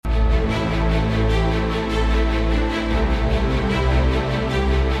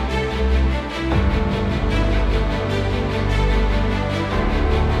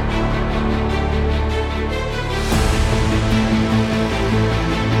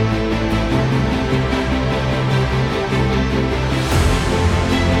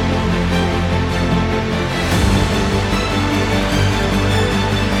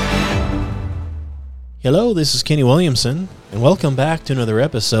Hello, this is Kenny Williamson, and welcome back to another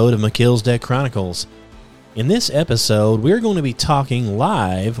episode of McKill's Dead Chronicles. In this episode, we're going to be talking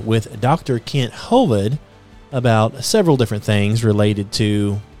live with Dr. Kent Hovind about several different things related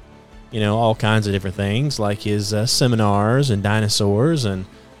to, all kinds of different things, like his seminars and dinosaurs, and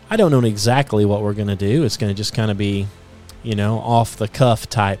I don't know exactly what we're going to do. It's going to just kind of be, off-the-cuff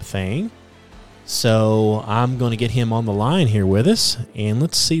type thing. So I'm going to get him on the line here with us, and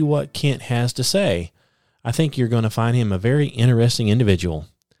let's see what Kent has to say. I think you're going to find him a very interesting individual.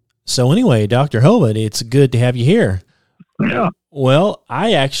 So anyway, Dr. Hovind, it's good to have you here. Yeah. Well,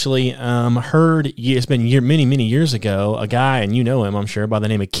 I actually heard, it's been many years ago, a guy, and you know him, I'm sure, by the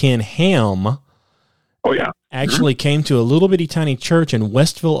name of Ken Ham. Oh, yeah. Actually came to a little bitty tiny church in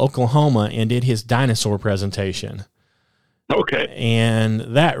Westville, Oklahoma, and did his dinosaur presentation. Okay. And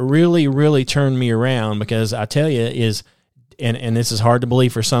that really turned me around, because I tell you and this is hard to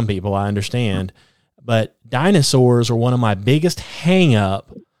believe for some people, I understand, but dinosaurs are one of my biggest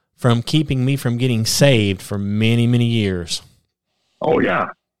hang-up from keeping me from getting saved for many years. Oh, yeah.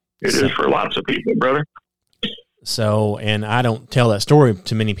 It is for lots of people, brother. So, and I don't tell that story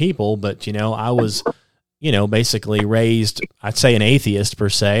to many people, but, I was, basically raised, I'd say an atheist per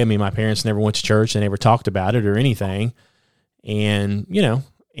se. I mean, my parents never went to church. They never talked about it or anything. And,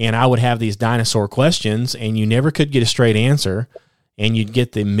 and I would have these dinosaur questions, and you never could get a straight answer. And you'd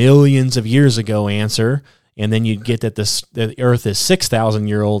get the millions of years ago answer, and then you'd get that the Earth is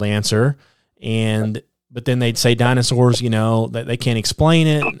 6,000-year-old answer. But then they'd say dinosaurs, that they can't explain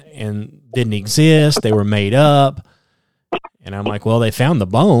it and didn't exist. They were made up. And I'm like, well, they found the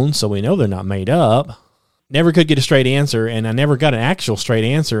bones, so we know they're not made up. Never could get a straight answer, and I never got an actual straight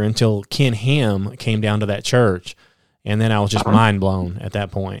answer until Ken Ham came down to that church. And then I was just mind blown at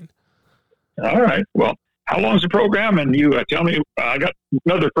that point. All right. Well, how long is the program? And you tell me, I got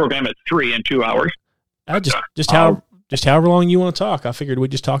another program at 3 in 2 hours. Just however long you want to talk. I figured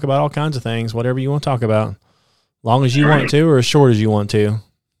we'd just talk about all kinds of things, whatever you want to talk about, long as you want to, or as short as you want to.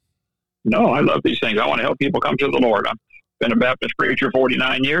 No, I love these things. I want to help people come to the Lord. I've been a Baptist preacher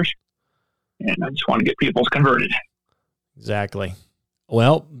 49 years, and I just want to get people converted. Exactly.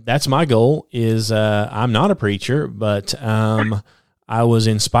 Well, that's my goal. Is I'm not a preacher, but I was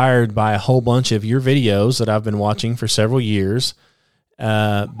inspired by a whole bunch of your videos that I've been watching for several years.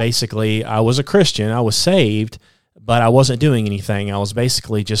 Basically, I was a Christian. I was saved, but I wasn't doing anything. I was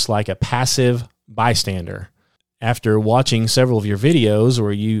basically just like a passive bystander. After watching several of your videos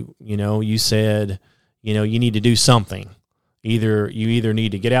where you said, you need to do something. You either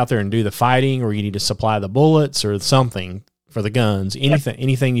need to get out there and do the fighting, or you need to supply the bullets or something for the guns,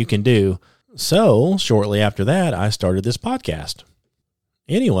 anything you can do. So shortly after that, I started this podcast.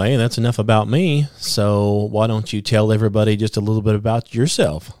 Anyway, that's enough about me. So why don't you tell everybody just a little bit about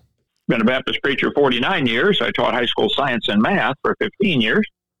yourself? Been a Baptist preacher 49 years. I taught high school science and math for 15 years.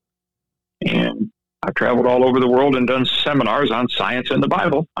 And I've traveled all over the world and done seminars on science and the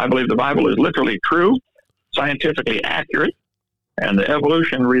Bible. I believe the Bible is literally true, scientifically accurate, and the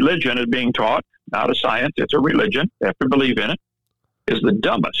evolution religion is being taught, not a science, it's a religion. You have to believe in it. Is the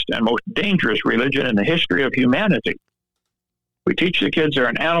dumbest and most dangerous religion in the history of humanity. We teach the kids they're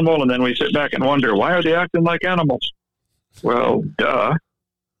an animal, and then we sit back and wonder, why are they acting like animals? Well, duh.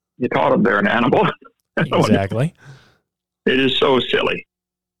 You taught them they're an animal. Exactly. It is so silly.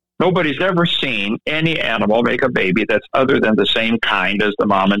 Nobody's ever seen any animal make a baby that's other than the same kind as the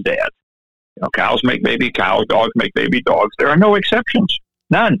mom and dad. Cows make baby cows, dogs make baby dogs. There are no exceptions.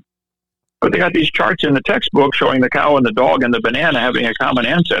 None. But they got these charts in the textbook showing the cow and the dog and the banana having a common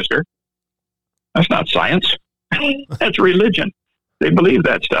ancestor. That's not science. That's religion. They believe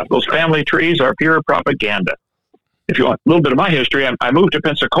that stuff. Those family trees are pure propaganda. If you want a little bit of my history, I moved to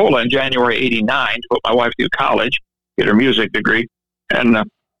Pensacola in January 89 to put my wife through college, get her music degree. And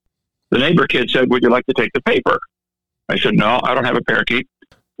the neighbor kid said, would you like to take the paper? I said, no, I don't have a parakeet.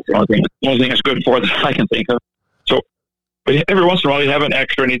 It's the only thing it's good for that I can think of. So, but every once in a while, you have an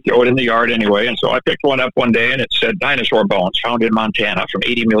extra and you throw it in the yard anyway. And so I picked one up one day and it said dinosaur bones found in Montana from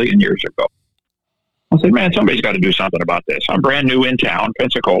 80 million years ago. I said, man, somebody's got to do something about this. I'm brand new in town,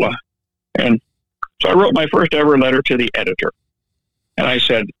 Pensacola. And so I wrote my first ever letter to the editor. And I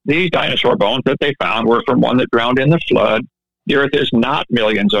said, these dinosaur bones that they found were from one that drowned in the flood. The earth is not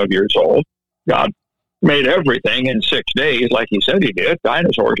millions of years old. God made everything in 6 days like he said he did.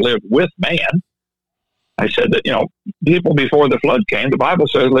 Dinosaurs lived with man. I said that, people before the flood came, the Bible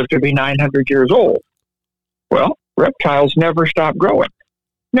says lived to be 900 years old. Well, reptiles never stop growing.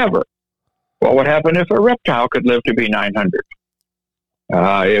 Never. Well, what happened if a reptile could live to be 900?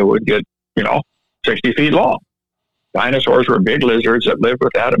 It would get, 60 feet long. Dinosaurs were big lizards that lived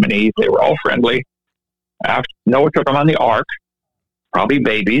with Adam and Eve. They were all friendly. After Noah took them on the ark, probably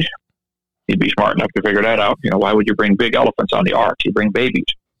babies. He'd be smart enough to figure that out. Why would you bring big elephants on the ark? You bring babies.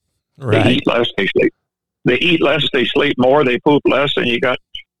 Right. They eat less, they sleep. They eat less, they sleep more, they poop less, and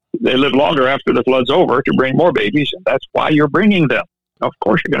they live longer after the flood's over to bring more babies, and that's why you're bringing them. Of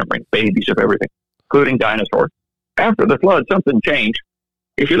course you're going to bring babies of everything, including dinosaurs. After the flood, something changed.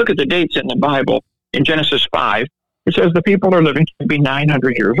 If you look at the dates in the Bible, in Genesis 5, it says the people are living to be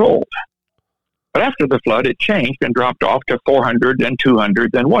 900 years old. But after the flood, it changed and dropped off to 400, then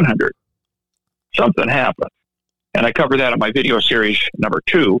 200, then 100. Something happened. And I cover that in my video series number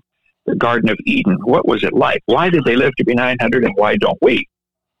 2, The Garden of Eden. What was it like? Why did they live to be 900 and why don't we?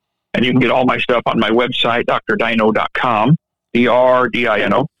 And you can get all my stuff on my website, drdino.com,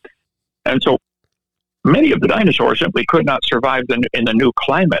 DRDINO. And so many of the dinosaurs simply could not survive in the new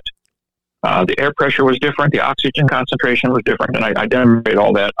climate. The air pressure was different. The oxygen concentration was different. And I demonstrate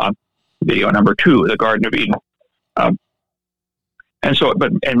all that on video number 2, The Garden of Eden.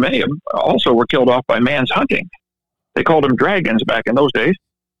 And many of them also were killed off by man's hunting. They called them dragons back in those days,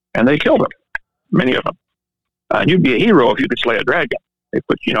 and they killed them, many of them. And you'd be a hero if you could slay a dragon. They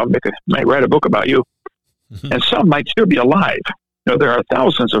put, might write a book about you. And some might still be alive. There are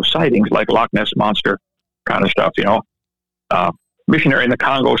thousands of sightings like Loch Ness Monster kind of stuff, missionary in the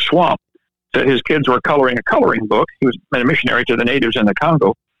Congo swamp said his kids were coloring a coloring book. He was a missionary to the natives in the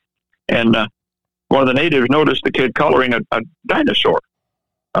Congo. And one of the natives noticed the kid coloring a dinosaur,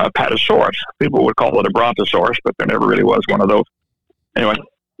 a Patasaurus. People would call it a Brontosaurus, but there never really was one of those. Anyway,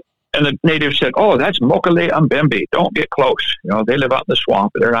 and the native said, "Oh, that's Mokele Mbembe. Don't get close. They live out in the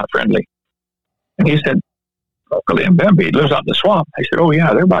swamp. They're not friendly." And he said, "Mokele Mbembe lives out in the swamp." I said, "Oh,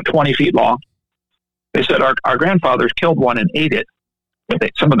 yeah, they're about 20 feet long." They said, our grandfathers killed one and ate it.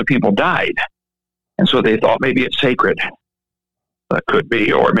 But some of the people died. And so they thought maybe it's sacred. That could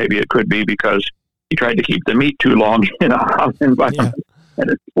be, or maybe it could be because he tried to keep the meat too long in a hot environment and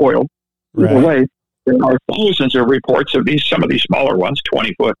it spoiled. Right. Either way, there are thousands of reports of some of these smaller ones,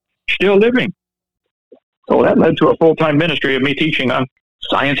 20 foot, still living. So that led to a full-time ministry of me teaching on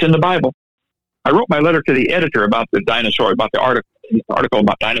science in the Bible. I wrote my letter to the editor about the dinosaur, about the article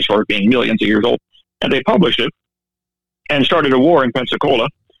about dinosaurs being millions of years old, and they published it and started a war in Pensacola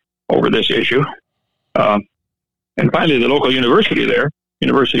over this issue. And finally, the local university there,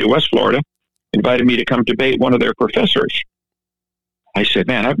 University of West Florida, invited me to come debate one of their professors. I said,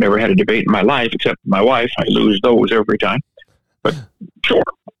 "Man, I've never had a debate in my life except my wife. I lose those every time." But sure,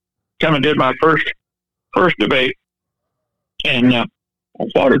 come and did my first debate, and I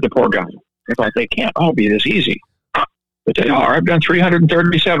slaughtered the poor guy. I thought they can't all be this easy, but they are. I've done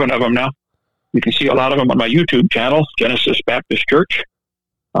 337 of them now. You can see a lot of them on my YouTube channel, Genesis Baptist Church.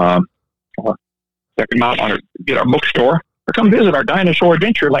 Check them out or get our bookstore, or come visit our Dinosaur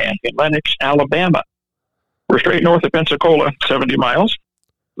Adventureland in Lenox, Alabama. We're straight north of Pensacola, 70 miles.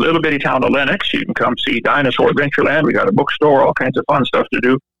 Little bitty town of Lenox. You can come see Dinosaur Adventureland. We got a bookstore, all kinds of fun stuff to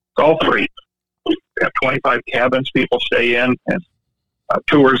do. It's all free. We have 25 cabins people stay in, and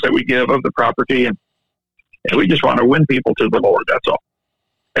tours that we give of the property. And we just want to win people to the Lord. That's all.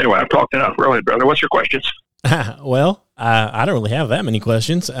 Anyway, I've talked enough. Go ahead, brother. What's your questions? Well, I don't really have that many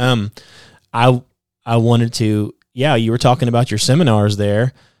questions. I wanted to, you were talking about your seminars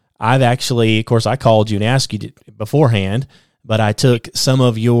there. I've actually, of course, I called you and asked you beforehand, but I took some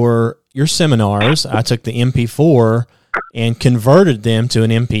of your seminars. I took the MP4 and converted them to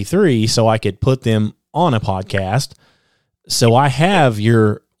an MP3 so I could put them on a podcast. So I have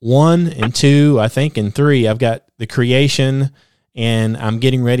your 1 and 2, I think, and 3. I've got the creation, and I'm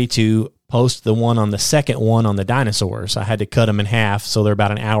getting ready to post the one on the second one on the dinosaurs. I had to cut them in half, so they're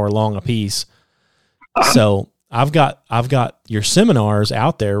about an hour long a piece. So I've got your seminars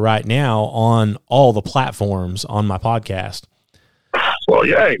out there right now on all the platforms on my podcast. Well,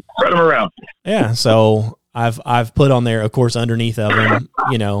 yay, spread them around. Yeah, so I've put on there, of course, underneath of them,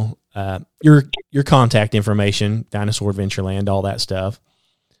 your contact information, Dinosaur Adventureland, all that stuff.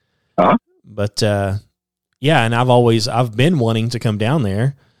 But and I've been wanting to come down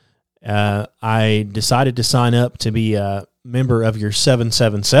there. I decided to sign up to be a member of your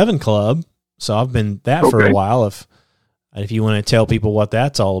 777 club. So I've been that for a while. If you want to tell people what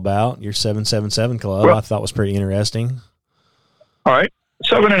that's all about, your 777 club, I thought was pretty interesting. All right.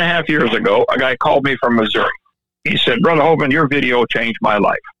 7.5 years ago, a guy called me from Missouri. He said, "Brother Hovind, your video changed my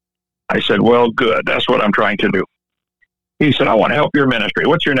life." I said, "Well, good. That's what I'm trying to do." He said, "I want to help your ministry.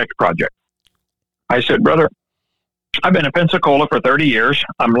 What's your next project?" I said, "Brother, I've been in Pensacola for 30 years.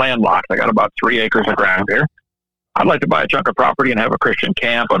 I'm landlocked. I got about 3 acres of ground here. I'd like to buy a chunk of property and have a Christian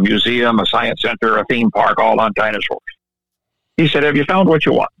camp, a museum, a science center, a theme park, all on dinosaurs." He said, "Have you found what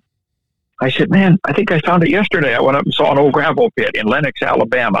you want?" I said, man, I think I found it yesterday. I went up and saw an old gravel pit in Lenox,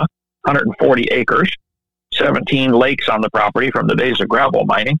 Alabama, 140 acres, 17 lakes on the property from the days of gravel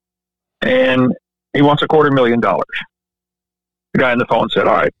mining. And he wants $250,000. The guy on the phone said,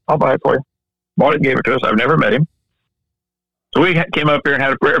 all right, I'll buy it for you. Bought it and gave it to us. I've never met him. So we came up here and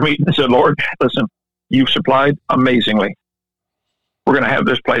had a prayer meeting and said, Lord, listen, you've supplied amazingly. We're going to have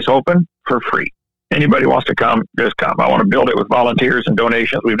this place open for free. Anybody wants to come, just come. I want to build it with volunteers and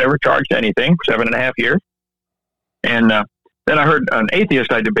donations. We've never charged anything for 7.5 years. And then I heard an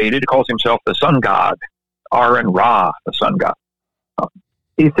atheist I debated, calls himself the sun god, Aaron Ra, the sun god.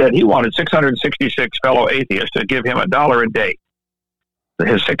 He said he wanted 666 fellow atheists to give him $1 a day,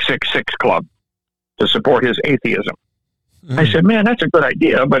 his 666 club, to support his atheism. I said, man, that's a good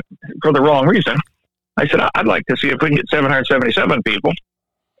idea, but for the wrong reason. I said, I'd like to see if we can get 777 people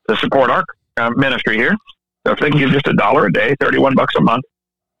to support our ministry here. So if they can give just $1 a day, $31 a month,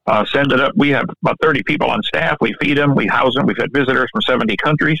 send it up. We have about 30 people on staff. We feed them. We house them. We've had visitors from 70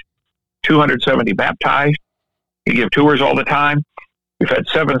 countries, 270 baptized. We give tours all the time. We've had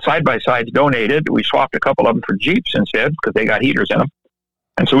 7 side-by-sides donated. We swapped a couple of them for Jeeps instead because they got heaters in them.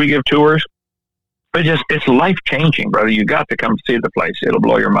 And so we give tours. It's life-changing, brother. You got to come see the place. It'll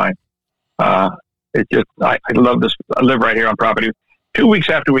blow your mind. I love this. I live right here on property. 2 weeks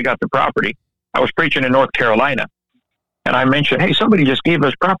after we got the property, I was preaching in North Carolina. And I mentioned, hey, somebody just gave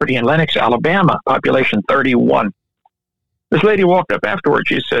us property in Lenox, Alabama, population 31. This lady walked up afterwards.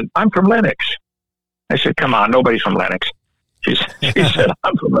 She said, I'm from Lenox. I said, come on, nobody's from Lenox. She said,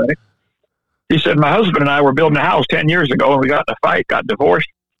 I'm from Lenox. She said, my husband and I were building a house 10 years ago, and we got in a fight, got divorced.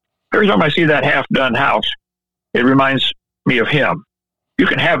 Every time I see that half-done house, it reminds me of him. You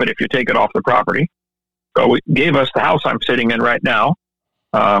can have it if you take it off the property. So we gave us the house I'm sitting in right now.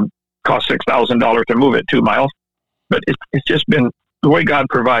 Cost $6,000 to move it 2 miles. But it's just been the way God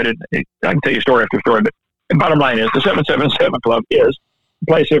provided. I can tell you story after story, but the bottom line is the 777 Club is a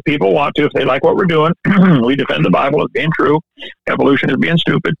place if people want to, if they like what we're doing, we defend the Bible as being true, evolution as being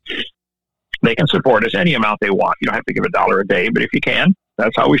stupid. They can support us any amount they want. You don't have to give $1 a day, but if you can,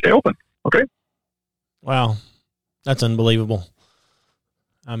 that's how we stay open. Okay? Wow. That's unbelievable.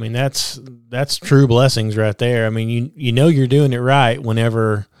 I mean, that's true blessings right there. I mean, you know you're doing it right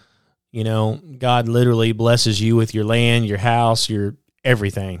whenever, God literally blesses you with your land, your house, your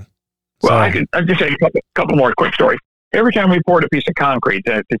everything. Well, I'll just say a couple more quick stories. Every time we poured a piece of concrete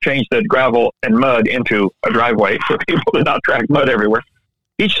to change the gravel and mud into a driveway for people to not track mud everywhere,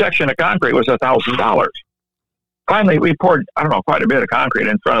 each section of concrete was $1,000. Finally, we poured, quite a bit of concrete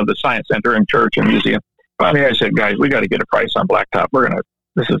in front of the Science Center and church and museum. Finally, I said, guys, we got to get a price on blacktop.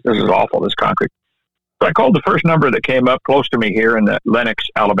 This is awful, this concrete. So I called the first number that came up close to me here in the Lenox,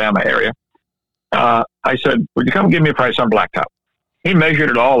 Alabama area. I said, would you come give me a price on blacktop? He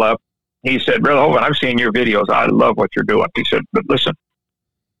measured it all up. He said, Brother Hovind, I've seen your videos. I love what you're doing. He said, but listen,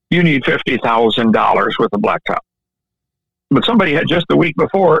 you need $50,000 worth of blacktop. But somebody had just the week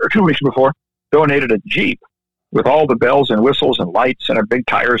before, or 2 weeks before, donated a Jeep with all the bells and whistles and lights and big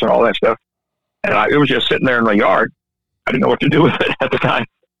tires and all that stuff. And it was just sitting there in my yard. I didn't know what to do with it at the time.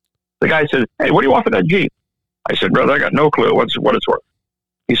 The guy said, hey, what do you want for that Jeep? I said, brother, I got no clue what it's worth.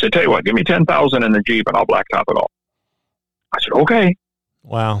 He said, tell you what, give me $10,000 in the Jeep and I'll blacktop it all. I said, okay.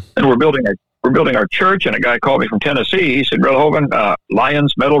 Wow. And we're building our church, and a guy called me from Tennessee. He said, Brother Hovind,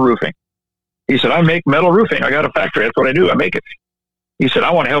 Lyons Metal Roofing. He said, I make metal roofing. I got a factory. That's what I do. I make it. He said,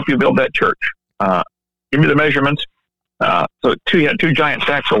 I want to help you build that church. Give me the measurements. So he had 2 giant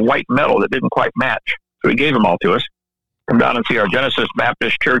stacks of white metal that didn't quite match. So he gave them all to us. Come down and see our Genesis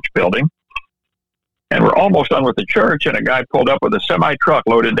Baptist Church building. And we're almost done with the church, and a guy pulled up with a semi-truck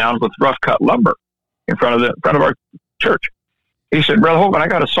loaded down with rough-cut lumber in front of our church. He said, Brother Hovind, I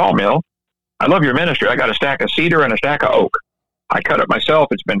got a sawmill. I love your ministry. I got a stack of cedar and a stack of oak. I cut it myself.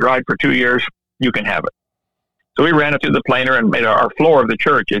 It's been dried for 2 years. You can have it. So we ran it through the planer and made our floor of the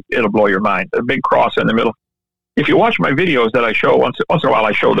church. It'll blow your mind. A big cross in the middle. If you watch my videos that I show, once in a while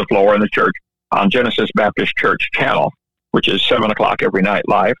I show the floor in the church on Genesis Baptist Church channel, which is 7 o'clock every night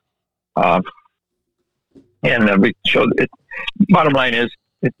live. And we show it. Bottom line is,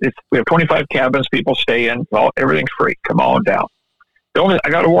 we have 25 cabins. People stay in. Well, everything's free. Come on down. I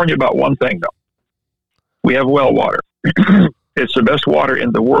got to warn you about one thing, though. We have well water. It's the best water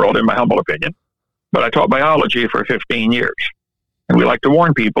in the world, in my humble opinion. But I taught biology for 15 years. And we like to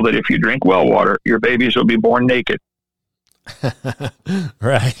warn people that if you drink well water, your babies will be born naked.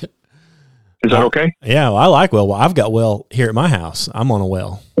 Right. Is that okay? Yeah, well, I like well water. I've got well here at my house. I'm on a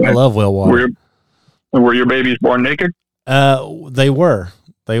well. I love well water. Were your babies born naked? They were.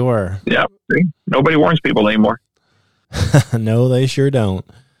 Yeah. See? Nobody warns people anymore. No, they sure don't.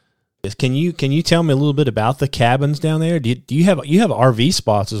 Can you tell me a little bit about the cabins down there? Do you have RV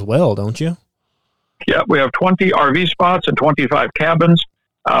spots as well, don't you? Yeah, we have 20 RV spots and 25 cabins.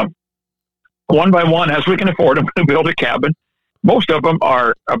 One by one, as we can afford them, to build a cabin. Most of them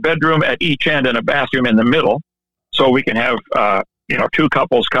are a bedroom at each end and a bathroom in the middle, so we can have two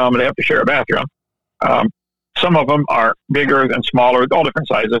couples come and they have to share a bathroom. Some of them are bigger and smaller, all different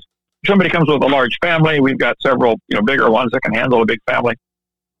sizes. If somebody comes with a large family, we've got several bigger ones that can handle a big family.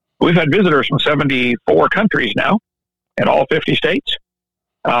 We've had visitors from 74 countries now in all 50 states.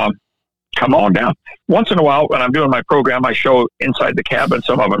 Come on down. Once in a while, when I'm doing my program, I show inside the cabin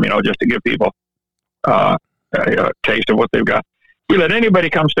some of them, just to give people a taste of what they've got. We let anybody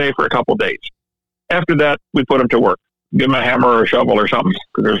come stay for a couple days. After that, we put them to work. Give them a hammer or a shovel or something,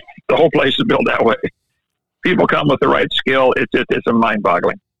 because the whole place is built that way. People come with the right skill. It's a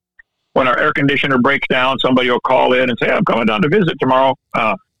mind-boggling. When our air conditioner breaks down, somebody will call in and say, I'm coming down to visit tomorrow.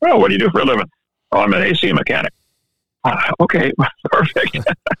 Well, what do you do for a living? Oh, I'm an AC mechanic. Okay, perfect.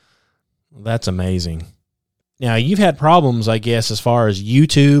 That's amazing. Now, you've had problems, I guess, as far as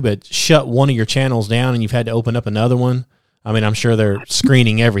YouTube. It shut one of your channels down and you've had to open up another one. I mean, I'm sure they're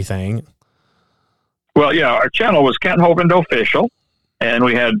screening everything. Well, yeah, our channel was Kent Hovind Official, and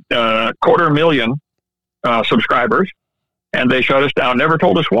we had 250,000 subscribers, and they shut us down, never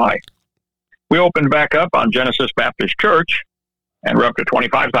told us why. We opened back up on Genesis Baptist Church, and we're up to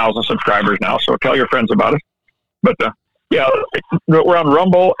 25,000 subscribers now, so tell your friends about it. But, we're on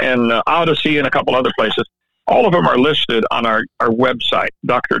Rumble and Odyssey and a couple other places. All of them are listed on our website,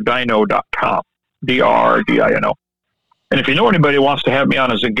 drdino.com, DRDINO. And if you know anybody who wants to have me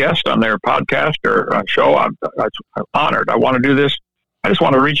on as a guest on their podcast or show, I'm honored. I want to do this. I just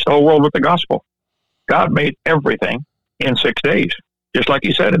want to reach the whole world with the gospel. God made everything in 6 days, just like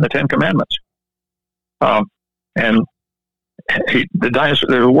he said in the 10 Commandments. The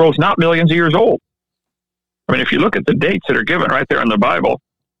world's not millions of years old. I mean, if you look at the dates that are given right there in the Bible,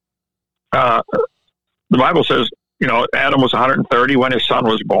 the Bible says, Adam was 130 when his son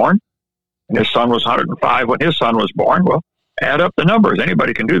was born, and his son was 105 when his son was born. Well, add up the numbers.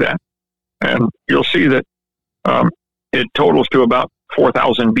 Anybody can do that. And you'll see that it totals to about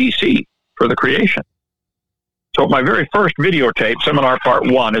 4,000 BC for the creation. So my very first videotape, seminar part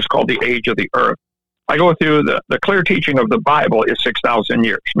 1, is called The Age of the Earth. I go through the clear teaching of the Bible is 6,000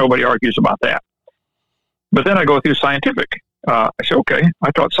 years. Nobody argues about that. But then I go through scientific. I say, okay,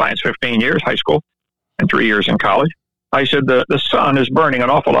 I taught science 15 years, high school, and 3 years in college. I said, the sun is burning an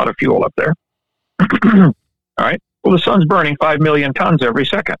awful lot of fuel up there. All right. Well, the sun's burning 5 million tons every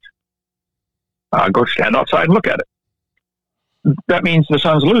second. Go stand outside and look at it. That means the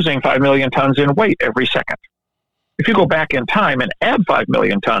sun's losing 5 million tons in weight every second. If you go back in time and add 5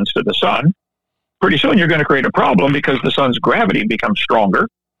 million tons to the sun, pretty soon you're going to create a problem because the sun's gravity becomes stronger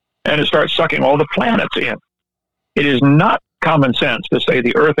and it starts sucking all the planets in. It is not common sense to say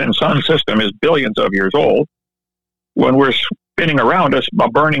the Earth and Sun system is billions of years old when we're spinning around us a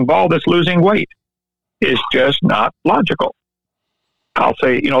burning ball that's losing weight. It's just not logical. I'll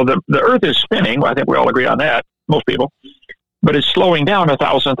say, the Earth is spinning. I think we all agree on that, most people, but it's slowing down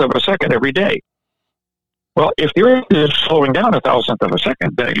 1,000th of a second every day. Well, if the Earth is slowing down 1,000th of a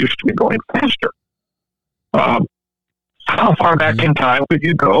second, then it used to be going faster. How far back in time would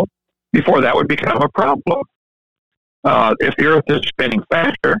you go before that would become a problem? If the Earth is spinning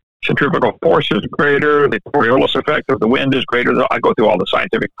faster, centrifugal force is greater, the Coriolis effect of the wind is greater. I go through all the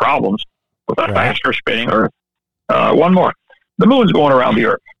scientific problems with a faster spinning Earth. One more. The moon's going around the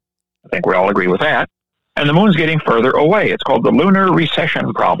Earth. I think we all agree with that. And the moon's getting further away. It's called the lunar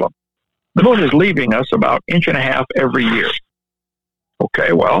recession problem. The moon is leaving us about 1.5 inches every year.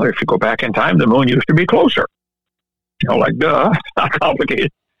 Okay, well, if you go back in time, the moon used to be closer. Duh, it's not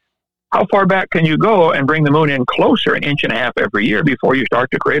complicated. How far back can you go and bring the moon in closer 1.5 inches every year before you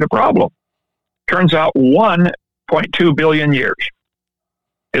start to create a problem? Turns out 1.2 billion years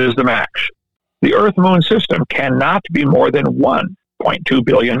is the max. The Earth-Moon system cannot be more than 1.2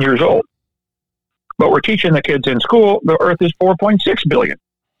 billion years old. But we're teaching the kids in school the Earth is 4.6 billion.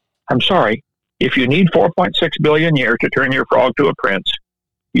 I'm sorry, if you need 4.6 billion years to turn your frog to a prince,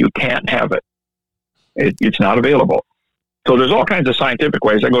 you can't have it. It's not available. So there's all kinds of scientific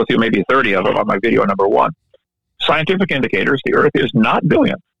ways. I go through maybe 30 of them on my video number 1. Scientific indicators, the Earth is not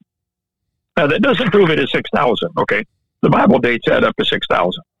billion. Now, that doesn't prove it is 6,000, okay? The Bible dates that up to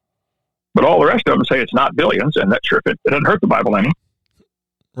 6,000. But all the rest of them say it's not billions, and that's sure it doesn't hurt the Bible any.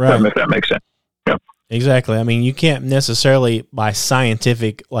 Right. If that makes sense. Yeah. Exactly. I mean, you can't necessarily, by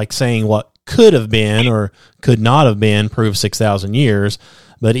scientific, like saying what could have been or could not have been, prove 6,000 years.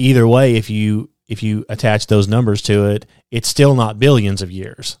 But either way, if you attach those numbers to it, it's still not billions of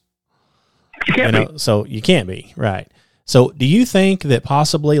years. You can't be. So you can't be, right. So do you think that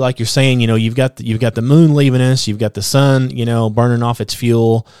possibly, like you're saying, you've got the moon leaving us, you've got the sun, burning off its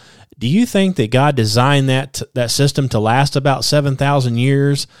fuel. Do you think that God designed that system to last about 7,000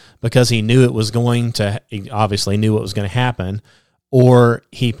 years because he knew it was he obviously knew what was going to happen, or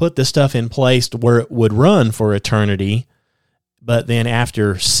he put this stuff in place to where it would run for eternity, but then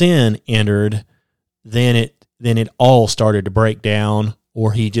after sin entered, then it all started to break down,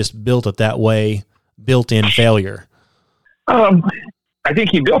 or he just built it that way, built-in failure? I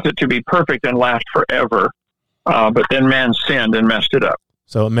think he built it to be perfect and last forever, but then man sinned and messed it up.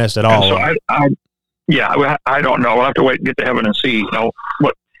 So it messed it all up. So I don't know. We'll have to wait and get to heaven and see. What?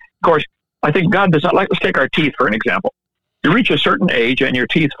 Of course, I think God does not like. Let's take our teeth for an example. You reach a certain age and your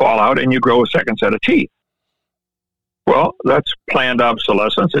teeth fall out, and you grow a second set of teeth. Well, that's planned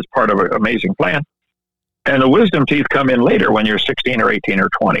obsolescence. It's part of an amazing plan. And the wisdom teeth come in later when you're 16 or 18 or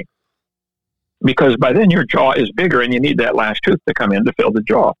 20. Because by then your jaw is bigger and you need that last tooth to come in to fill the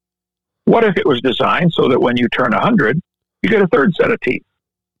jaw. What if it was designed so that when you turn 100, you get a third set of teeth?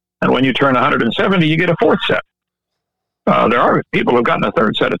 And when you turn 170, you get a fourth set. There are people who've gotten a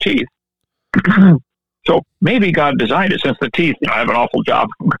third set of teeth. So maybe God designed it, since the teeth, have an awful job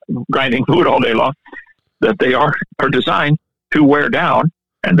grinding food all day long, that they are designed to wear down,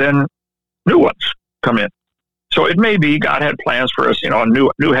 and then new ones come in. So it may be God had plans for us, a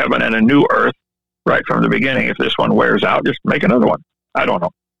new heaven and a new earth right from the beginning. If this one wears out, just make another one. I don't know.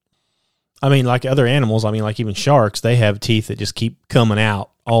 I mean, like other animals, like even sharks, they have teeth that just keep coming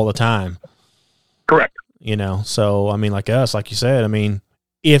out all the time. Correct. So, like us, like you said,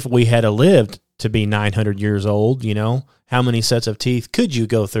 if we had lived to be 900 years old, how many sets of teeth could you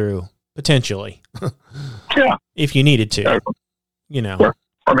go through potentially? Yeah. If you needed to,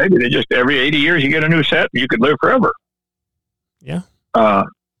 Or maybe they just, every 80 years you get a new set, you could live forever. Yeah. I'll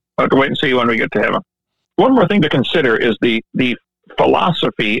have to wait and see when we get to heaven. One more thing to consider is the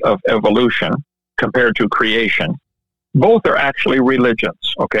philosophy of evolution compared to creation. Both are actually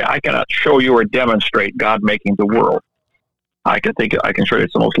religions. Okay, I cannot show you or demonstrate God making the world. I can show you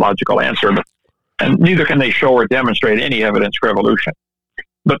it's the most logical answer, and neither can they show or demonstrate any evidence for evolution.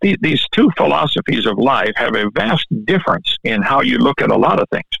 But these two philosophies of life have a vast difference in how you look at a lot of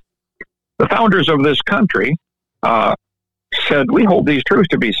things. The founders of this country said, we hold these truths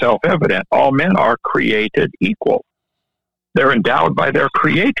to be self-evident. All men are created equal. They're endowed by their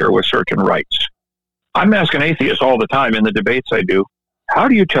creator with certain rights. I'm asking atheists all the time in the debates I do, how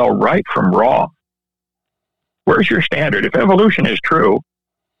do you tell right from wrong? Where's your standard? If evolution is true,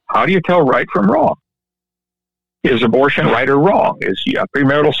 how do you tell right from wrong? Is abortion right or wrong? Is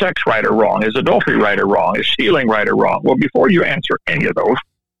premarital sex right or wrong? Is adultery right or wrong? Is stealing right or wrong? Well, before you answer any of those,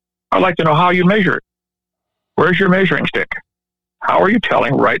 I'd like to know how you measure it. Where's your measuring stick? How are you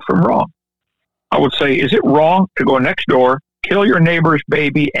telling right from wrong? I would say, is it wrong to go next door, kill your neighbor's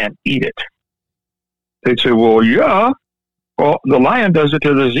baby, and eat it? They'd say, well, yeah. Well, the lion does it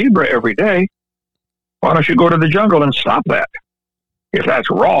to the zebra every day. Why don't you go to the jungle and stop that? If that's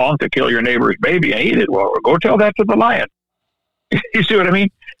wrong to kill your neighbor's baby and eat it, well, go tell that to the lion. You see what I mean?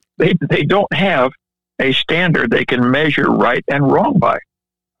 They don't have a standard they can measure right and wrong by.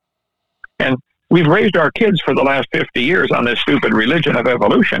 And we've raised our kids for the last 50 years on this stupid religion of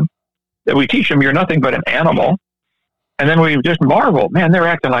evolution, that we teach them you're nothing but an animal. And then we just marvel, man, they're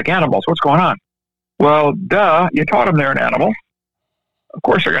acting like animals. What's going on? Well, duh, you taught them they're an animal. Of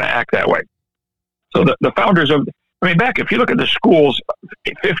course they're going to act that way. So the founders of, back, if you look at the schools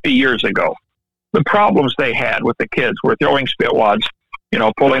 50 years ago, the problems they had with the kids were throwing spit wads,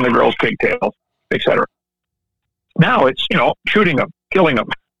 pulling the girls' pigtails, etc. Now it's, shooting them, killing them.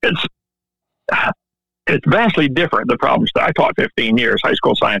 It's vastly different, the problems that I taught 15 years, high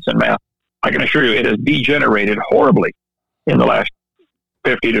school science and math. I can assure you it has degenerated horribly in the last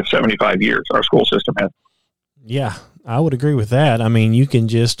 50 to 75 years, our school system has. Yeah, I would agree with that. You can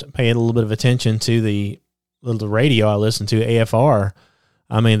just pay a little bit of attention to the radio I listen to, AFR.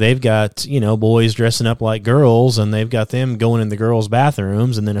 They've got, boys dressing up like girls, and they've got them going in the girls'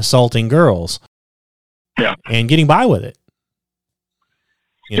 bathrooms and then assaulting girls. Yeah. And getting by with it.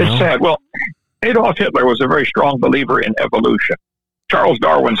 It's sad. Well, Adolf Hitler was a very strong believer in evolution. Charles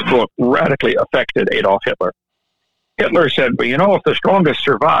Darwin's book radically affected Adolf Hitler. Hitler said, but if the strongest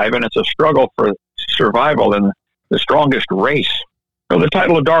survive, and it's a struggle for survival in the strongest race. So the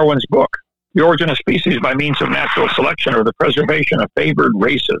title of Darwin's book, The Origin of Species by Means of Natural Selection, or the Preservation of Favored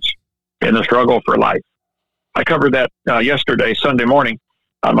Races in the Struggle for Life. I covered that yesterday, Sunday morning,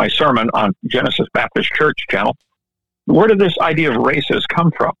 on my sermon on Genesis Baptist Church channel. Where did this idea of races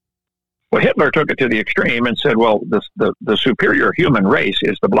come from? Well, Hitler took it to the extreme and said, well, the superior human race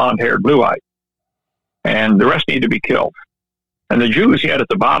is the blonde-haired, blue-eyed. and the rest need to be killed. And the Jews he had at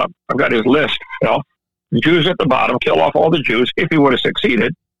the bottom. I've got his list. The Jews at the bottom, kill off all the Jews. If he would have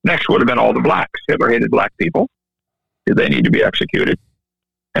succeeded, next would have been all the blacks. Hitler hated black people. They need to be executed.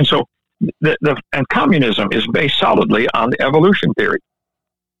 And so, and communism is based solidly on the evolution theory.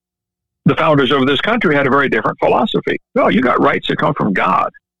 The founders of this country had a very different philosophy. Well, you got rights that come from God.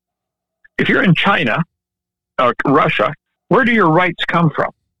 If you're in China or Russia, where do your rights come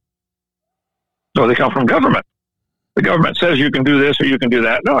from? No, they come from government. The government says you can do this or you can do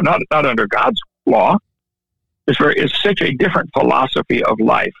that. No, not under God's law. It's such a different philosophy of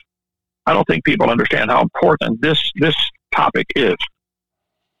life. I don't think people understand how important this topic is.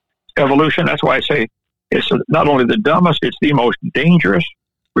 Evolution, that's why I say it's not only the dumbest, it's the most dangerous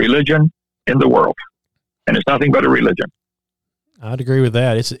religion in the world. And it's nothing but a religion. I'd agree with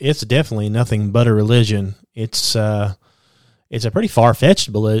that. It's definitely nothing but a religion. It's a pretty far-fetched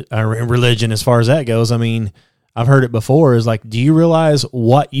religion as far as that goes. I mean, I've heard it before. Is like, do you realize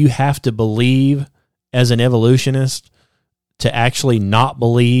what you have to believe as an evolutionist to actually not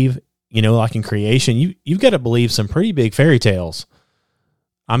believe, like in creation? You've got to believe some pretty big fairy tales.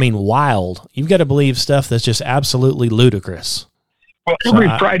 I mean, wild. You've got to believe stuff that's just absolutely ludicrous. Well, every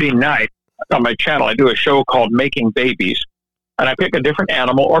Friday night on my channel, I do a show called Making Babies, and I pick a different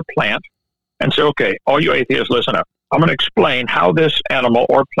animal or plant and say, okay, all you atheists, listen up. I'm going to explain how this animal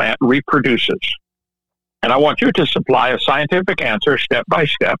or plant reproduces. And I want you to supply a scientific answer, step by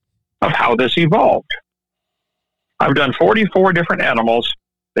step, of how this evolved. I've done 44 different animals.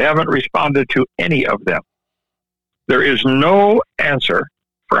 They haven't responded to any of them. There is no answer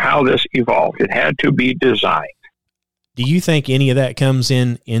for how this evolved. It had to be designed. Do you think any of that comes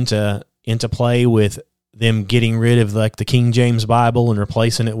into play with them getting rid of like the King James Bible and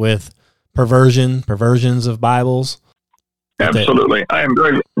replacing it with perversions of Bibles? Absolutely. I am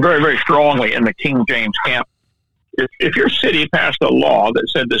very, very, very strongly in the King James camp. If your city passed a law that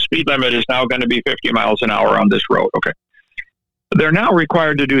said the speed limit is now going to be 50 miles an hour on this road, okay, they're now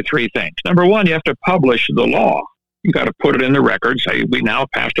required to do three things. Number one, you have to publish the law. You got to put it in the record, say we now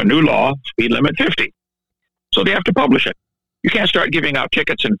passed a new law, speed limit 50. So they have to publish it. You can't start giving out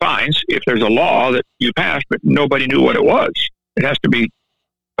tickets and fines if there's a law that you passed, but nobody knew what it was. It has to be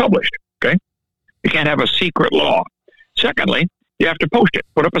published, okay? You can't have a secret law. Secondly, you have to post it,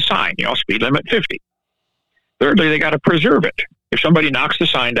 put up a sign, speed limit 50. Thirdly, they got to preserve it. If somebody knocks the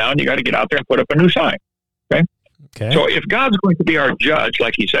sign down, you got to get out there and put up a new sign, okay? So if God's going to be our judge,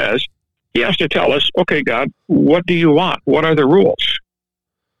 like he says, he has to tell us, okay, God, what do you want? What are the rules?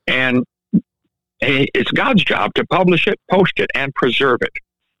 And it's God's job to publish it, post it, and preserve it.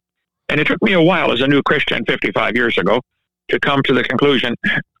 And it took me a while as a new Christian 55 years ago to come to the conclusion,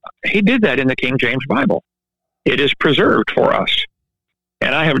 he did that in the King James Bible. It is preserved for us.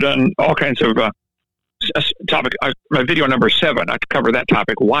 And I have done all kinds of topic. My video number 7, I cover that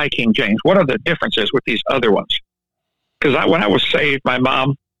topic, why King James? What are the differences with these other ones? Because when I was saved, my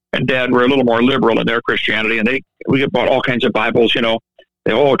mom and dad were a little more liberal in their Christianity, and we bought all kinds of Bibles,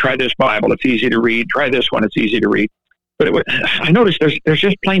 They, try this Bible, it's easy to read. Try this one, it's easy to read. But I noticed there's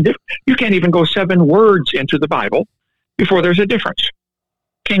just plain difference. You can't even go 7 words into the Bible before there's a difference.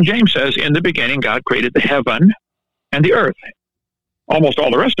 King James says, in the beginning, God created the heaven and the earth. Almost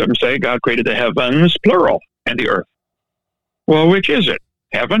all the rest of them say God created the heavens, plural, and the earth. Well, which is it?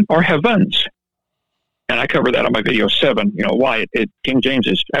 Heaven or heavens? And I cover that on my video 7, why King James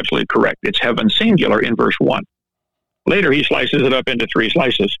is absolutely correct. It's heaven singular in verse 1. Later, he slices it up into 3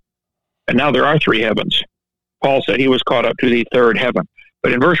 slices. And now there are 3 heavens. Paul said he was caught up to the 3rd heaven.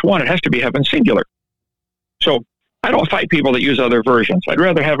 But in verse 1, it has to be heaven singular. So I don't fight people that use other versions. I'd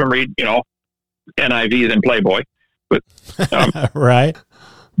rather have them read, NIV than Playboy. But right.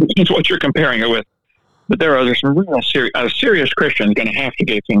 That's what you're comparing it with. But there's some real serious Christians going to have to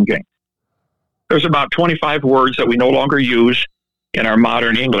get King James. There's about 25 words that we no longer use in our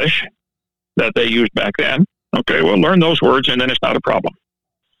modern English that they used back then. Okay, well, learn those words, and then it's not a problem.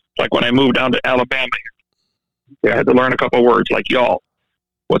 Like when I moved down to Alabama, I had to learn a couple words like y'all.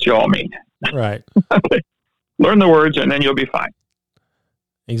 What's y'all mean? Right. Learn the words, and then you'll be fine.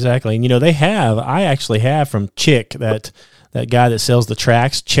 Exactly. And, I actually have from Chick, that guy that sells the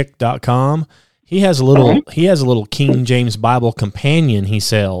tracts, chick.com. He has a little King James Bible companion he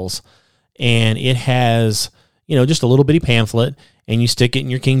sells, and it has, just a little bitty pamphlet, and you stick it in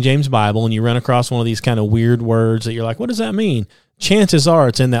your King James Bible, and you run across one of these kind of weird words that you're like, what does that mean? Chances are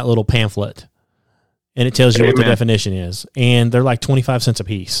it's in that little pamphlet, and it tells you what the definition is. And they're like 25 cents a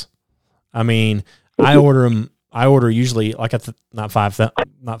piece. I mean, I order usually like not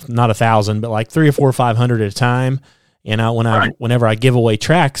 1,000, but like 300 or 400 or 500 at a time. And whenever I give away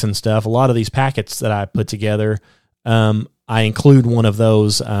tracts and stuff, a lot of these packets that I put together, I include one of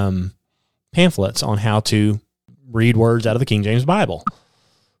those pamphlets on how to read words out of the King James Bible.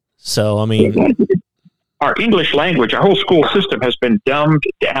 So, I mean, our English language, our whole school system has been dumbed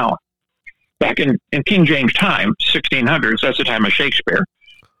down. Back in King James time, 1600s, that's the time of Shakespeare.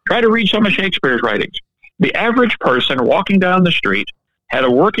 Try to read some of Shakespeare's writings. The average person walking down the street had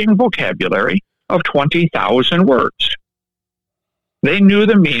a working vocabulary of 20,000 words. They knew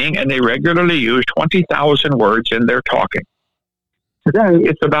the meaning, and they regularly used 20,000 words in their talking. Today,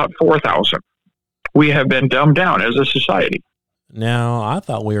 it's about 4,000. We have been dumbed down as a society. Now, I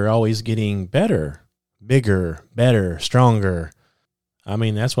thought we were always getting better, bigger, better, stronger. I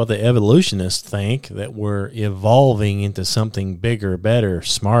mean, that's what the evolutionists think, that we're evolving into something bigger, better,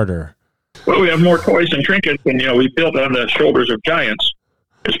 smarter. Well, we have more toys and trinkets, and, we built on the shoulders of giants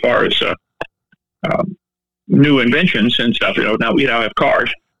as far as new inventions and stuff. Now we now have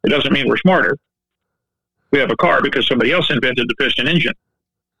cars. It doesn't mean we're smarter. We have a car because somebody else invented the piston engine.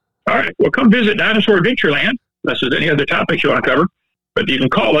 All right, well, come visit Dinosaur Adventureland. Unless there's any other topics you want to cover. But you can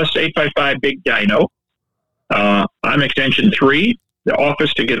call us, 855-BIG-DINO. I'm extension 3. The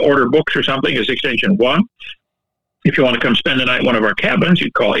office to get order books or something is extension 1. If you want to come spend the night in one of our cabins,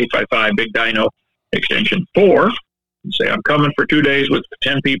 you call 855-BIG-DINO, extension 4. And say, I'm coming for 2 days with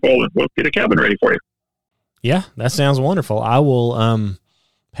 10 people, and we'll get a cabin ready for you. Yeah, that sounds wonderful. I will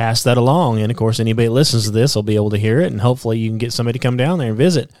pass that along. And, of course, anybody that listens to this will be able to hear it, and hopefully you can get somebody to come down there and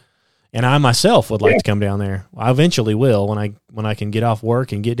visit. And I myself would like to come down there. I eventually will when I can get off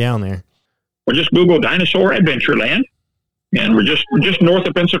work and get down there. Well, just Google Dinosaur Adventureland, and we're just north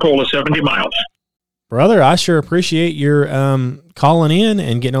of Pensacola, 70 miles. Brother, I sure appreciate your calling in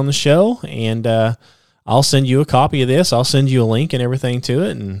and getting on the show, and I'll send you a copy of this. I'll send you a link and everything to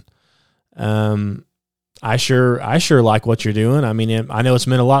it, and I sure like what you're doing. I mean, I know it's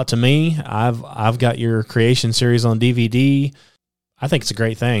meant a lot to me. I've got your creation series on DVD. I think it's a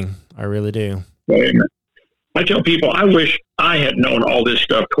great thing. I really do. I tell people, I wish I had known all this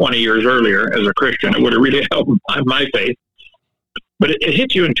stuff 20 years earlier as a Christian. It would have really helped my faith. But it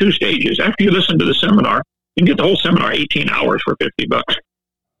hits you in 2 stages. After you listen to the seminar, you can get the whole seminar 18 hours for $50.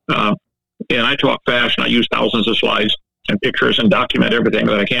 And I talk fast, and I use thousands of slides and pictures and document everything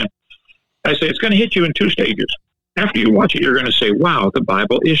that I can. I say it's going to hit you in 2 stages. After you watch it, you're going to say, wow, the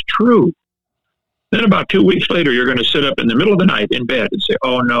Bible is true. Then about 2 weeks later, you're going to sit up in the middle of the night in bed and say,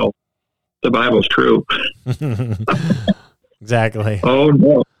 oh, no, the Bible's true. Exactly. Oh,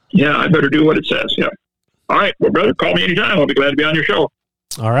 no. Yeah, I better do what it says. Yeah. All right. Well, brother, call me anytime. I'll be glad to be on your show.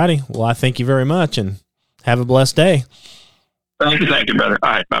 All righty. Well, I thank you very much, and have a blessed day. Thank you, brother.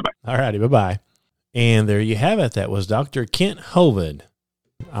 All right. Bye-bye. All righty. Bye-bye. And there you have it. That was Dr. Kent Hovind.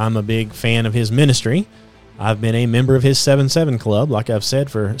 I'm a big fan of his ministry. I've been a member of his 7-7 Club, like I've said,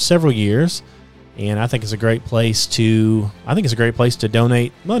 for several years. And I think it's a great place to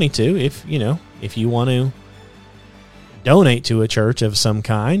donate money to if you want to donate to a church of some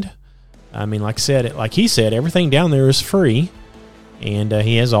kind. I mean, like he said, everything down there is free, and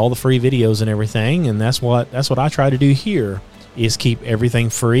he has all the free videos and everything. And that's what I try to do here, is keep everything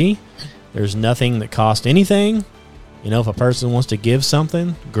free. There's nothing that costs anything. If a person wants to give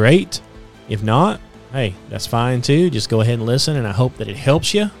something, great. If not, hey, that's fine too. Just go ahead and listen, and I hope that it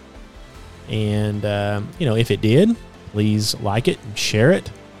helps you. And, if it did, please like it and share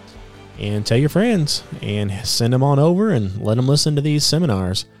it and tell your friends and send them on over and let them listen to these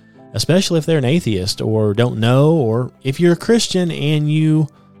seminars, especially if they're an atheist or don't know, or if you're a Christian and you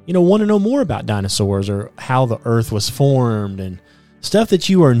want to know more about dinosaurs or how the earth was formed and stuff that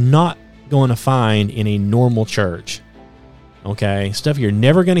you are not going to find in a normal church. Okay. Stuff you're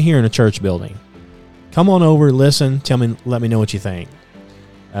never going to hear in a church building. Come on over, listen, let me know what you think.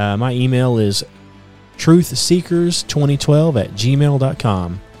 My email is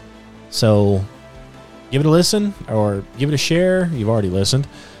truthseekers2012@gmail.com. So give it a listen or give it a share. You've already listened.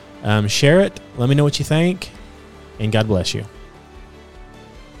 Share it. Let me know what you think. And God bless you.